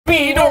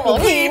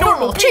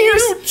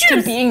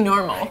to being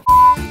normal.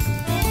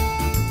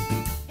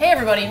 Hey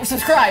everybody,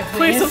 subscribe please.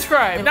 Please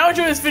subscribe. Now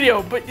enjoy this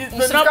video, but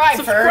subscribe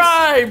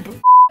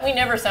first. We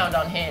never sound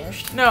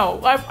unhinged. No,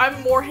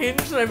 I'm more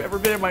hinged than I've ever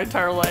been in my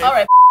entire life.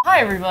 Alright, hi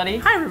everybody.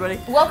 Hi everybody.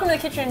 Welcome to the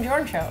Kitchen and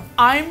Jorn show.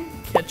 I'm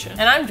Kitchen.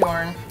 And I'm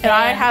Jorn. And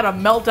I had a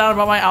meltdown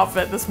about my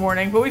outfit this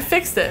morning, but we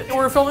fixed it.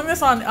 We're filming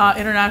this on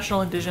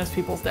International Indigenous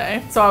Peoples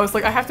Day. So I was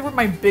like, I have to wear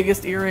my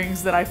biggest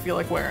earrings that I feel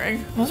like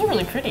wearing. Those are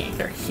really pretty.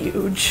 They're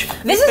huge.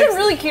 This is a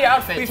really cute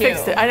outfit We too.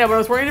 fixed it. I know, but I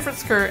was wearing a different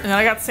skirt and then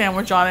I got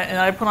sandwich on it and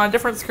I put on a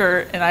different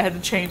skirt and I had to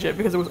change it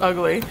because it was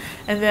ugly.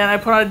 And then I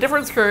put on a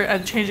different skirt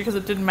and changed it because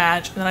it didn't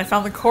match. And then I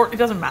found the cord, it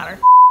doesn't matter.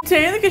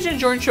 Today in the Kitchen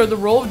and Jorn show, the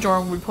role of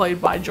Jorn will be played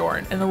by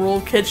Jorn, and the role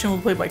of Kitchen will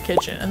be played by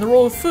Kitchen, and the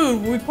role of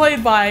food will be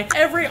played by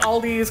every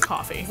ALDI's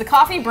coffee. The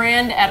coffee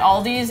brand at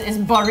Aldi's is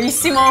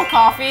Barissimo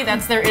Coffee.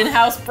 That's their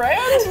in-house brand.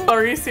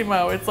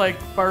 Barissimo. It's like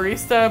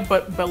barista,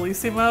 but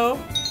bellissimo.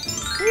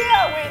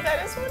 Yeah, wait,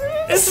 that is what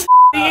it is. It's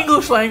the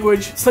English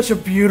language. Such a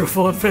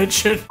beautiful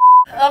invention.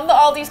 Of the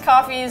Aldi's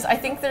coffees, I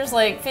think there's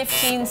like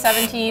 15,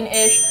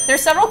 17-ish.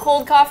 There's several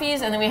cold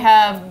coffees, and then we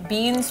have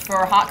beans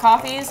for hot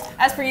coffees.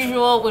 As per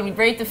usual, when we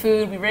rate the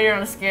food, we rate it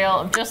on a scale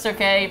of just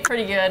okay,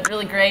 pretty good,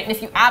 really great. And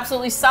if you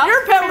absolutely suck,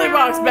 Your penalty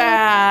box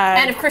bad.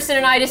 and if Kristin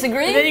and I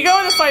disagree, And then you go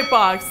in the fight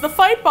box. The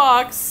fight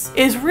box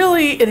is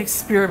really an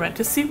experiment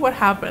to see what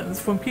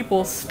happens when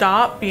people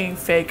stop being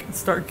fake and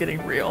start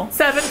getting real.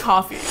 7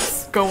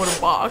 coffees go in a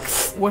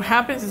box. What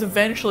happens is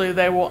eventually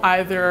they will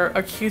either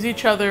accuse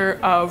each other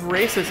of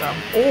racism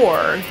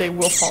or they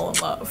will fall in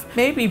love.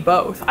 Maybe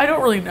both. I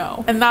don't really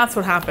know. And that's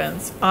what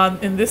happens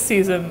in this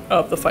season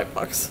of the fight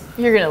box.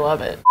 you're gonna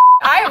love it.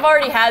 I have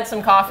already had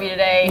some coffee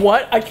today.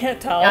 What? I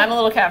can't tell. I'm a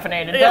little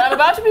caffeinated, but I'm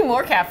about to be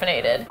more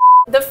caffeinated.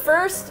 The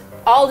first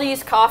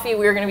Aldi's coffee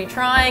we're going to be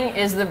trying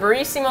is the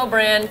Barissimo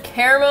brand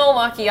Caramel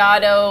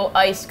Macchiato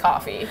Iced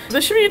Coffee.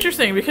 This should be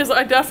interesting because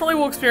I definitely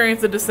will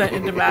experience a descent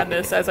into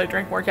madness as I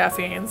drink more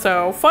caffeine.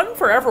 So fun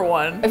for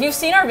everyone. If you've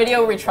seen our video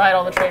where we tried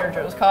all the Trader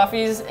Joe's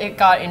coffees, it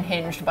got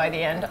unhinged by the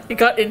end. It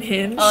got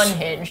unhinged.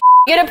 Unhinged.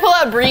 You gotta pull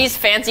out Bree's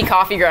fancy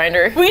coffee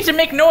grinder. We need to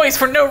make noise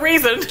for no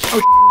reason.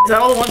 Oh, is that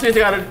all the ones we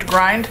gotta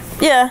grind?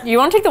 Yeah. You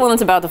wanna take the one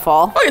that's about to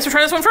fall? Oh, yes, we're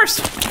trying this one first.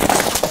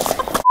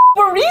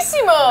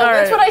 Barissimo!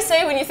 That's what I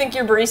say when you think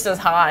your barista's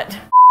hot.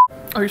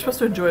 Oh, you're supposed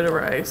to enjoy it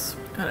over ice.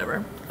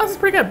 Whatever. Oh, this is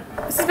pretty good.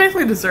 This is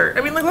basically dessert.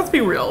 I mean, like, let's be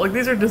real. Like,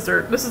 these are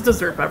dessert. This is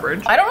dessert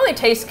beverage. I don't really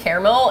taste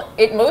caramel.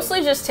 It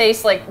mostly just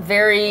tastes like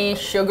very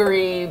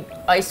sugary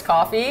iced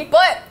coffee,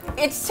 but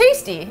it's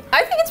tasty.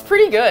 I think it's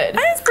pretty good. I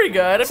think it's pretty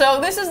good. So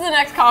this is the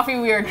next coffee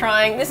we are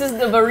trying. This is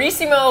the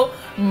Barissimo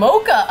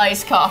Mocha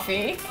Iced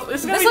Coffee.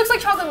 This looks like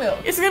chocolate milk.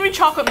 It's gonna be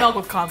chocolate milk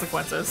with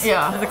consequences.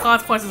 Yeah. And the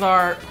consequences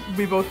are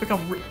we both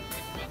become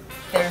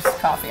There's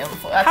coffee on the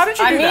floor. How did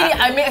you do that?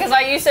 I mean, because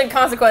you said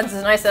consequences,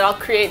 and I said I'll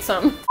create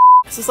some.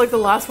 This is like the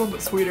last one,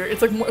 but sweeter.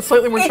 It's like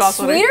slightly more chocolatey. It's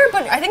sweeter,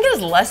 but I think it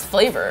has less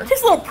flavor. It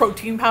tastes a little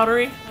protein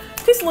powdery.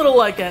 It tastes a little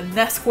like a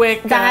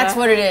Nesquik. That's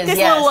what it is, Tastes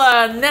yes.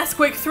 a little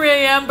Nesquik 3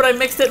 a.m., but I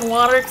mixed it in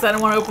water because I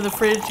didn't want to open the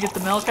fridge to get the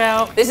milk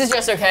out. This is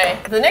just okay.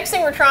 The next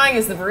thing we're trying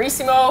is the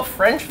Barissimo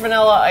French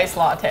Vanilla Iced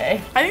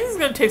Latte. I think this is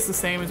going to taste the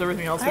same as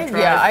everything else we've tried.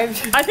 Yeah,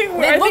 I think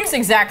it looks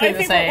exactly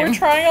the same. We're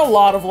trying a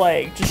lot of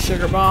like just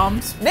sugar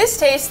bombs. This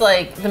tastes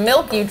like the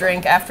milk you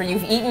drink after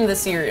you've eaten the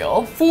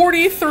cereal.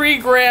 43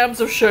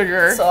 grams of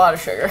sugar. It's a lot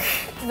of sugar.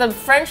 The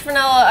French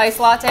Vanilla Iced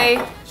Latte,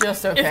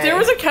 just okay. If there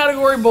was a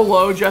category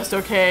below just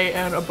okay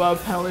and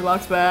above penalty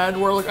box bad,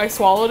 where like I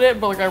swallowed it,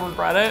 but like I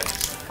regret it.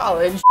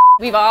 College.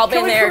 We've all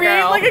been there, Can we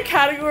create girl. like a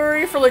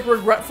category for like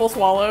regretful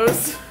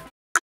swallows?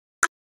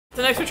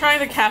 So next we're trying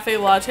the cafe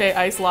latte,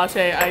 ice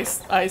latte,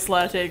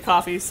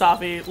 coffee,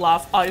 Safi,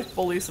 ice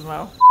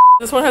Bellissimo.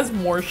 This one has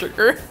more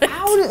sugar.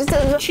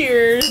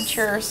 Cheers.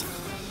 Cheers.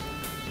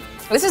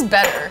 This is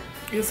better.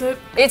 Is it?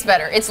 It's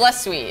better. It's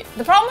less sweet.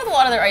 The problem with a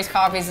lot of their iced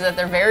coffees is that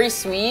they're very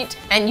sweet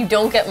and you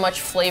don't get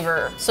much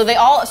flavor. So they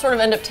all sort of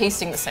end up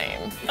tasting the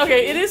same.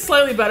 Okay, it is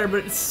slightly better,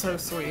 but it's so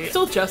sweet.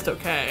 Still just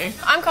okay.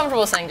 I'm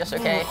comfortable saying just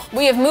okay.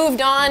 We have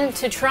moved on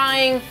to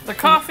trying the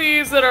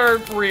coffees that are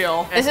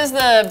real. This is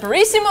the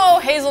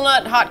Barissimo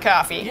Hazelnut Hot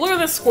Coffee. Look at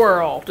this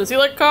squirrel. Does he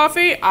like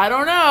coffee? I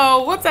don't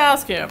know. Let's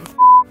ask him.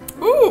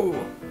 Ooh.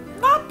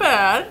 Not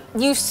bad.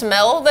 You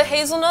smell the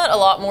hazelnut a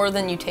lot more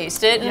than you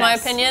taste it, in my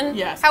opinion.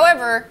 Yes.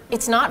 However,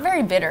 it's not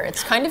very bitter.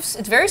 It's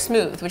very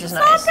smooth, which is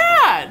nice. Not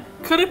bad.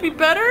 Could it be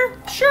better?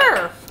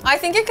 Sure. I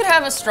think it could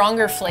have a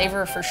stronger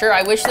flavor for sure.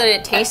 I wish that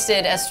it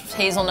tasted as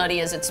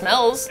hazelnutty as it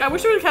smells. I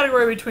wish there was a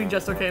category between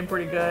just okay and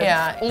pretty good.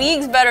 Yeah,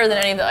 leagues better than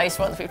any of the iced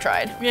ones we've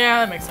tried. Yeah,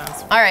 that makes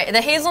sense. All right,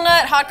 the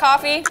hazelnut hot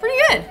coffee, pretty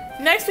good.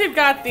 Next we've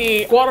got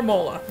the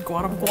Guatemala.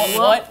 Guatemala?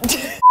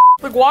 What?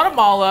 The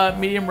Guatemala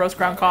medium roast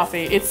ground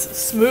coffee. It's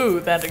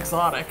smooth and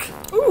exotic.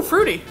 Ooh,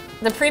 fruity.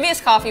 The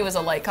previous coffee was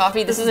a light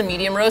coffee. This is a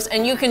medium roast,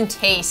 and you can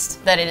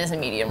taste that it is a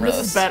medium roast.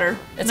 This is better.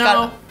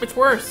 No, it's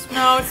worse.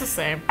 No, it's the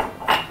same.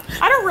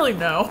 I don't really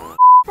know.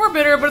 More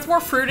bitter, but it's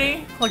more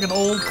fruity, like an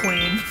old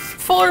queen.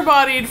 Fuller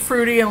bodied,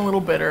 fruity, and a little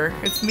bitter.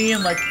 It's me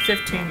in like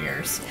 15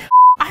 years.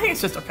 I think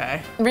it's just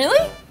okay.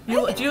 Really?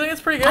 Do you think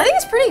it's pretty good? I think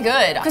it's pretty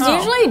good. Because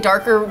usually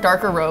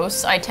darker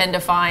roasts, I tend to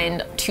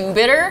find too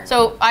bitter.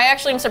 So I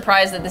actually am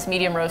surprised that this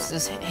medium roast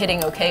is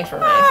hitting okay for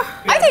me.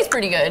 I think it's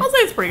pretty good. I'll say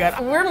it's pretty good.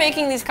 We're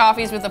making these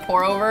coffees with the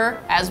pour over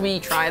as we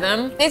try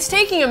them. It's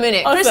taking a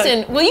minute.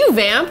 Kristin, will you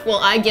vamp while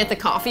I get the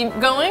coffee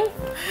going?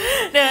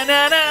 No,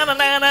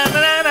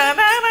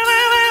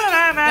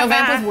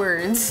 vamp with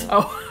words.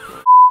 Oh.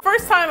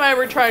 First time I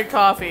ever tried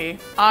coffee,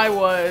 I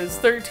was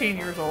 13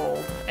 years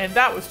old, and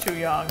that was too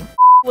young.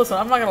 Listen,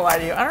 I'm not gonna lie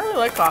to you, I don't really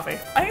like coffee.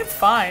 I think it's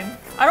fine.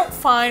 I don't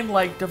find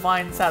like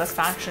divine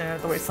satisfaction in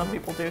it the way some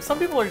people do. Some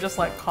people are just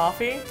like,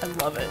 coffee, I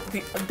love it.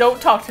 Don't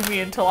talk to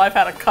me until I've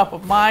had a cup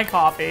of my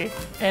coffee.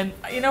 And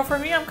you know, for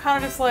me, I'm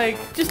kind of just like,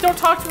 just don't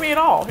talk to me at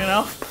all, you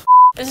know?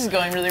 This is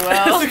going really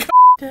well. Coffee.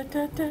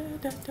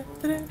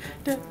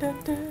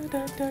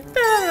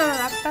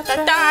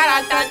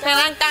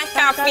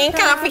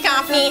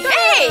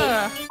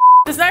 Hey!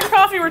 This next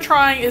coffee we're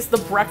trying is the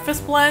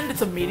breakfast blend.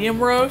 It's a medium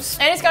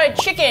roast. And it's got a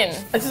chicken.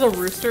 This is a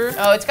rooster.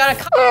 Oh, it's got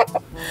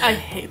a... I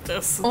hate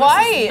this.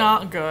 Why? This is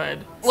not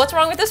good. What's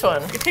wrong with this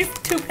one? It tastes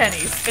 2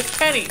 pennies. It's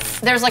pennies.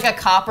 There's like a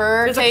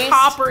copper taste? There's a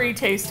coppery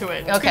taste to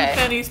it. Okay. 2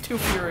 pennies, 2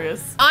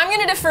 furious. I'm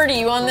gonna defer to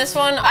you on this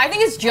one. I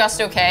think it's just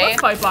okay.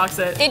 Let's fight box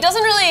it. It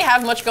doesn't really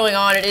have much going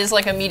on. It is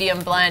like a medium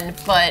blend,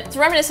 but it's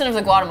reminiscent of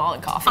the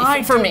Guatemalan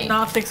coffee for me. I do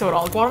not think so at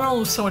all. Guatemalan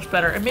was so much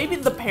better. And maybe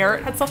the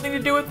parrot had something to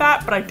do with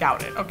that, but I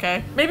doubt it,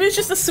 okay? Maybe it's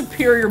just a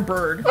superior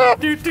bird.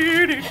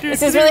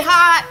 This is really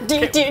hot.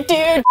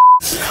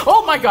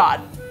 Oh my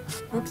god.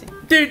 Oopsie.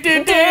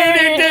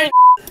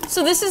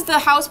 So this is the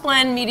house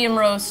blend medium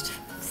roast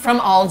from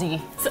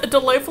Aldi. It's a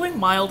delightfully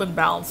mild and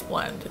balanced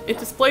blend. It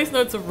displays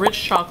notes of rich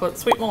chocolate,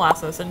 sweet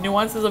molasses, and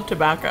nuances of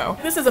tobacco.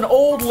 This is an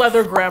old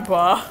leather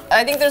grandpa.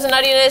 I think there's a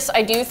nuttiness.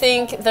 I do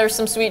think there's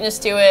some sweetness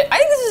to it. I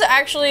think this is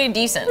actually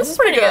decent. This is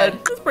pretty good.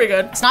 This is pretty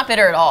good. It's not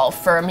bitter at all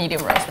for a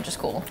medium roast, which is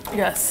cool.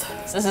 Yes.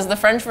 So this is the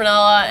French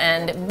vanilla,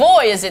 and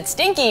boy, is it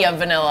stinky of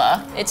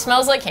vanilla. It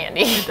smells like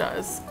candy. It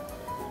does.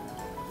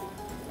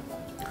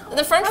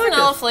 The French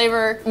vanilla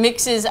flavor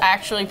mixes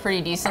actually pretty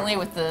decently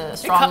with the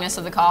strongness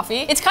of the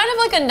coffee. It's kind of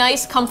like a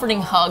nice comforting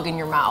hug in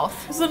your mouth.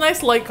 This is a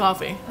nice light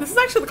coffee. This is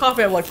actually the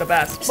coffee I like the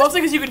best. Mostly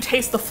because you can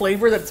taste the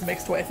flavor that it's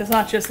mixed with. It's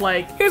not just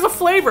like, here's a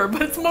flavor,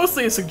 but it's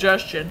mostly a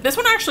suggestion. This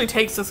one actually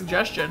takes a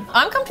suggestion.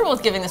 I'm comfortable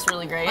with giving this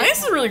really great.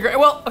 This is really great.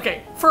 Well,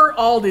 okay, for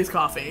Aldi's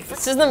coffee.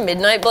 This is the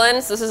Midnight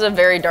Blend. So this is a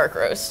very dark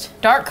roast.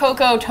 Dark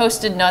cocoa,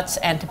 toasted nuts,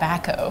 and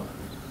tobacco.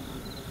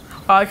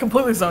 I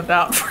completely zoned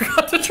out.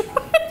 Forgot to try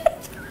it.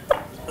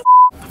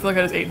 I feel like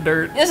I just ate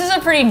dirt. This is a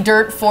pretty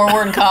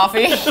dirt-forward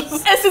coffee.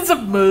 Essence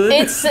of mud.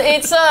 It's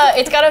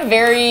got a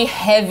very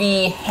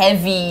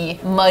heavy,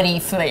 muddy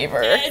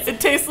flavor. It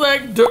tastes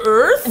like the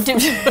earth. I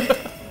think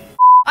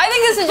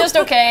this is just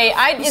okay.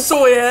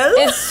 Soya.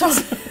 It's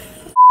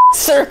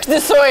Cirque du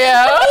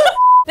Soleil.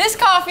 This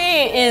coffee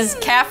is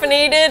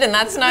caffeinated, and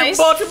that's nice.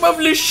 The bottom of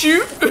the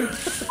chute.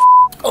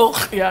 Oh,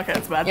 yeah, okay,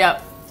 that's bad.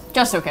 Yep,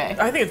 just okay.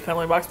 I think it's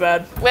penalty box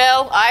bad.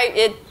 Well,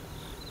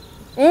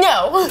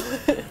 no.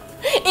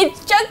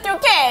 It's just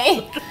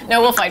okay.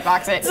 No, we'll fight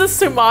box it. This is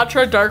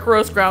Sumatra dark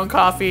roast ground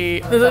coffee.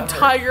 There's a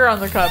tiger on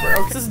the cover.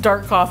 Okay, this is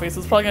dark coffee, so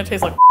it's probably gonna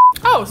taste like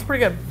oh, it's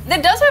pretty good.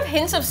 It does have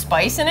hints of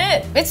spice in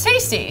it. It's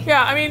tasty.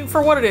 Yeah, I mean,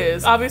 for what it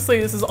is. Obviously,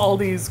 this is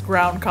Aldi's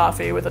ground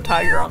coffee with a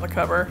tiger on the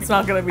cover. It's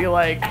not gonna be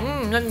like,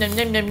 nom, nom,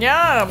 nom, nom,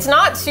 nom. It's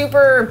not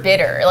super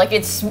bitter. Like,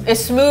 it's a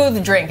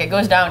smooth drink. It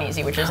goes down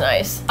easy, which is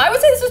nice. I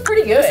would say this is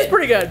pretty good. This is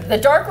pretty good. The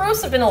dark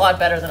roasts have been a lot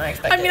better than I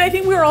expected. I mean, I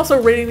think we were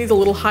also rating these a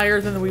little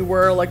higher than we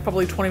were like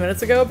probably 20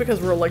 minutes ago because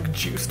we're like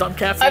juiced on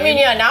caffeine. I mean,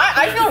 yeah, now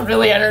I feel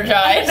really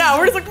energized. Now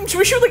we're just like, should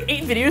we shoot like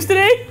 8 videos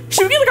today?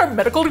 Should we get like our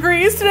medical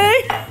degrees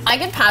today? I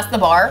could pass the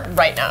bar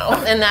right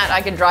now, and that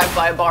I could drive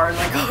by a bar in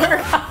my car.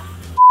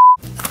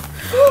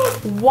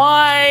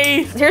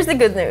 Why? Here's the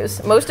good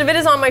news. Most of it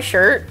is on my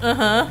shirt.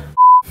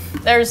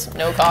 There's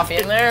no coffee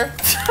in there.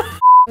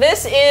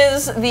 This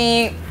is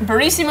the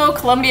Barissimo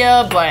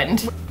Columbia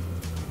blend.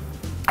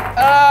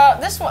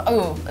 This one,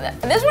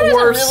 this one has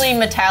a really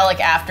metallic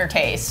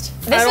aftertaste.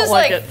 I don't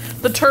like it.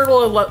 The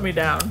turtle had let me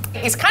down.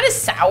 It's kind of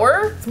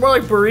sour. It's more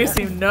like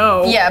Barissimo,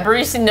 no. Yeah,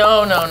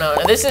 Barissimo, no.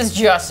 This is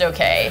just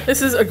okay.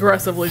 This is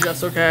aggressively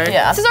just okay.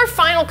 Yeah. This is our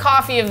final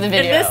coffee of the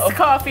video. And this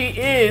coffee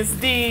is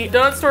the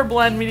Donut Store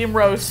Blend Medium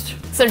Roast.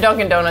 It's their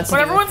Dunkin' Donuts. When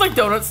everyone's like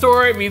Donut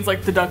Store, it means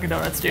like the Dunkin'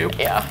 Donuts dupe.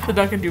 Yeah. The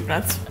Dunkin' Dupe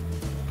Nuts.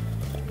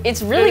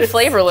 It's really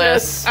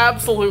flavorless. Just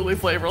absolutely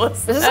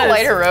flavorless. This is a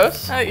lighter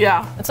roast.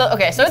 Yeah.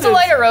 Okay, so it's a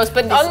lighter roast,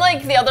 but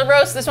unlike the other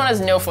roast, this one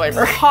has no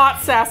flavor. Hot,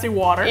 sassy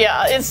water.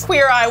 Yeah, it's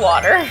Queer Eye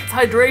water. It's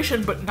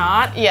hydration, but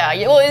not. Yeah,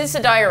 well, it's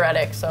a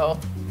diuretic, so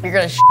you're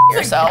gonna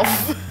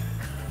yourself.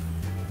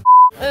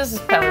 This is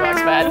penalty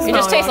box bad. It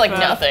just tastes like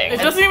nothing.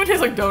 It doesn't even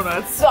taste like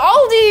donuts.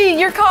 Aldi,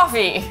 your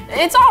coffee.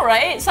 It's all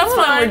right. Some of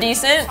them are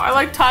decent. I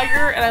like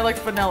tiger and I like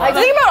vanilla.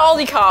 The thing about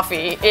Aldi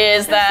coffee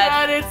is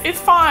that it's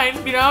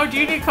fine. You know, do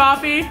you need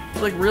coffee?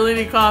 Like really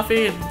need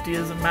coffee, and it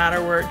doesn't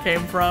matter where it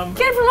came from.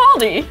 Get it from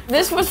Aldi.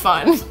 This was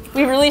fun.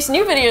 We release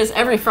new videos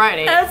every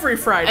Friday. Every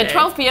Friday. At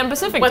 12 p.m.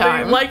 Pacific Whether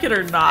time. you like it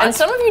or not. And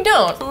some of you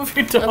don't. Some of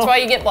you don't. That's why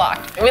you get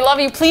blocked. We love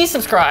you. Please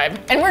subscribe.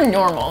 And we're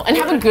normal. And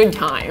have a good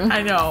time.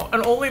 I know.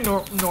 And only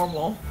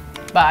normal.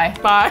 Bye.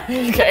 Bye.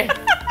 Okay.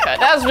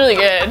 That was really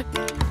good.